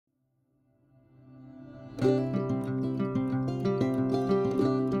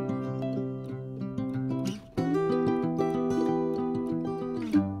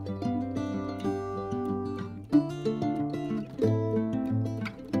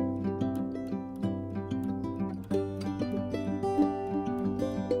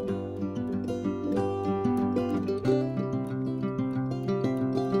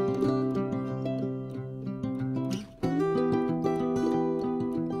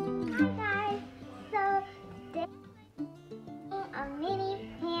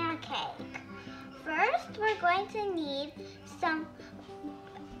We're going to need some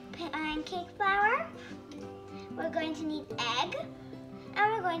pancake flour, we're going to need egg,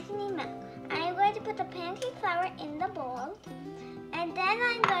 and we're going to need milk. I'm going to put the pancake flour in the bowl, and then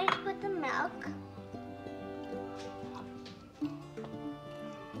I'm going to put the milk.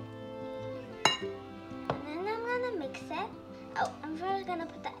 And then I'm going to mix it. Oh, I'm first going to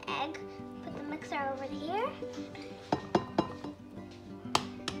put the egg, put the mixer over here.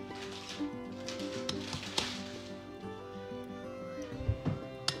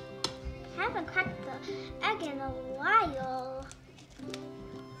 I haven't cracked the egg in a while.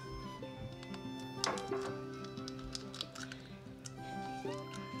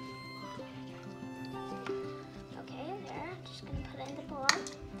 Okay, there. I'm just gonna put it in the bowl.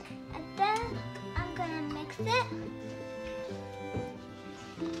 And then I'm gonna mix it.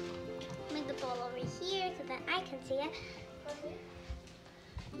 Make the bowl over here so that I can see it.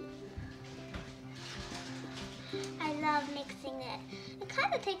 I love mixing it. It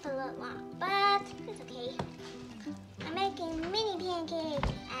kind of takes a little long, but it's okay. I'm making mini pancakes.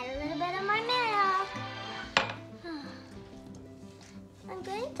 Add a little bit of my milk. I'm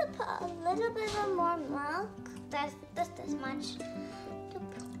going to put a little bit of more milk. Just this much. To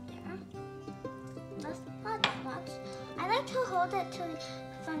put there. Not that much. I like to hold it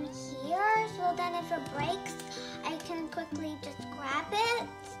from here, so then if it breaks, I can quickly just grab it.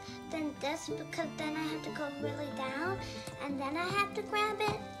 Than this, because then I have to go really down and then I have to grab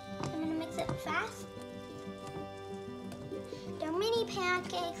it. I'm gonna mix it fast. They're mini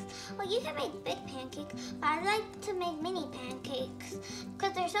pancakes. Well, you can make big pancakes, but I like to make mini pancakes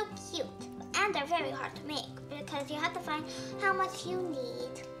because they're so cute and they're very hard to make because you have to find how much you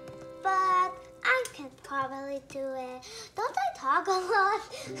need. But I can probably do it. Don't I talk a lot?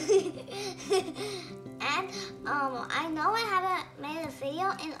 And I know I haven't made a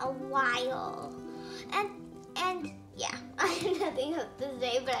video in a while. And yeah, I have nothing else to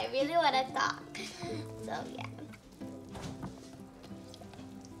say, but I really want to talk. So yeah.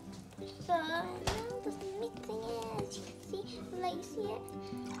 So I'm just mixing it, as you can see, let you see it.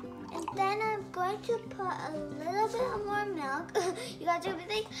 And then I'm going to put a little bit more milk. You guys are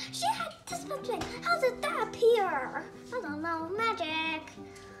like, she had this much milk. How did that appear? I don't know, magic.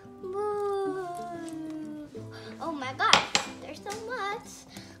 Woo. Oh my gosh, there's so much.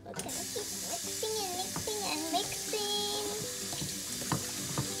 We're gonna keep mixing and mixing and mixing.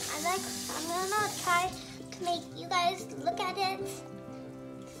 I'm gonna try to make you guys look at it. It's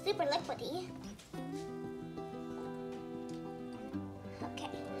super liquidy.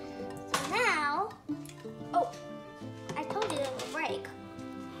 Okay, so now, oh, I told you it would break.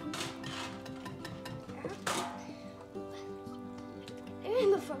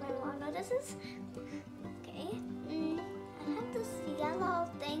 Before my mom notices. Okay, I have this yellow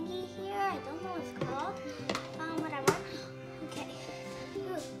thingy here. I don't know what it's called. Whatever. Okay.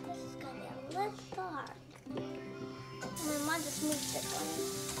 Ooh, this is gonna be a little dark. My mom just moved this one.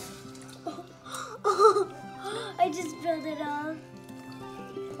 I just spilled it off.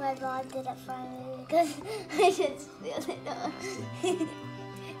 My mom did it for me because I just spilled it off.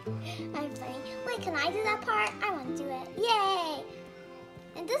 I'm playing. Wait, can I do that part? I want to do it. Yay!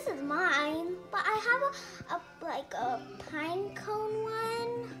 And this is mine, but I have like a pine cone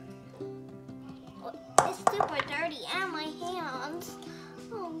one. Oh, it's super dirty and my hands.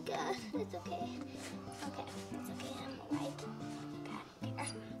 Oh god, it's okay. Okay, it's okay, I'm alright. Okay,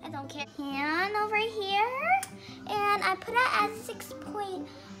 I don't care. Hand over here, and I put it at 6.0,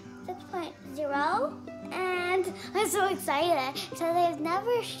 and I'm so excited because I've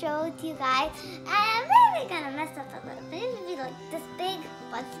never showed you guys. I'm maybe gonna mess up a little bit. It would be like this big,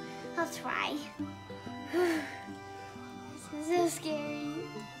 but I'll try. This is so scary.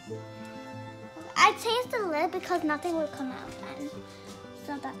 I changed the lid because nothing would come out then,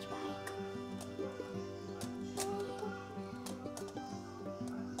 so that's why.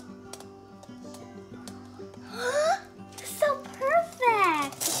 So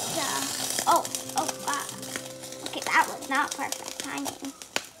perfect. Oh, wow. Okay, that was not perfect timing.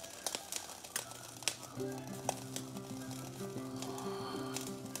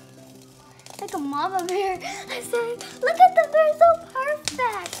 like a mama bear. I'm sorry. Look at them, they're so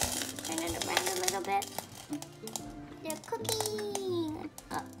perfect. Turn it around a little bit. They're cooking.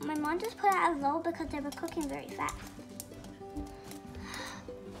 My mom just put it at low because they were cooking very fast.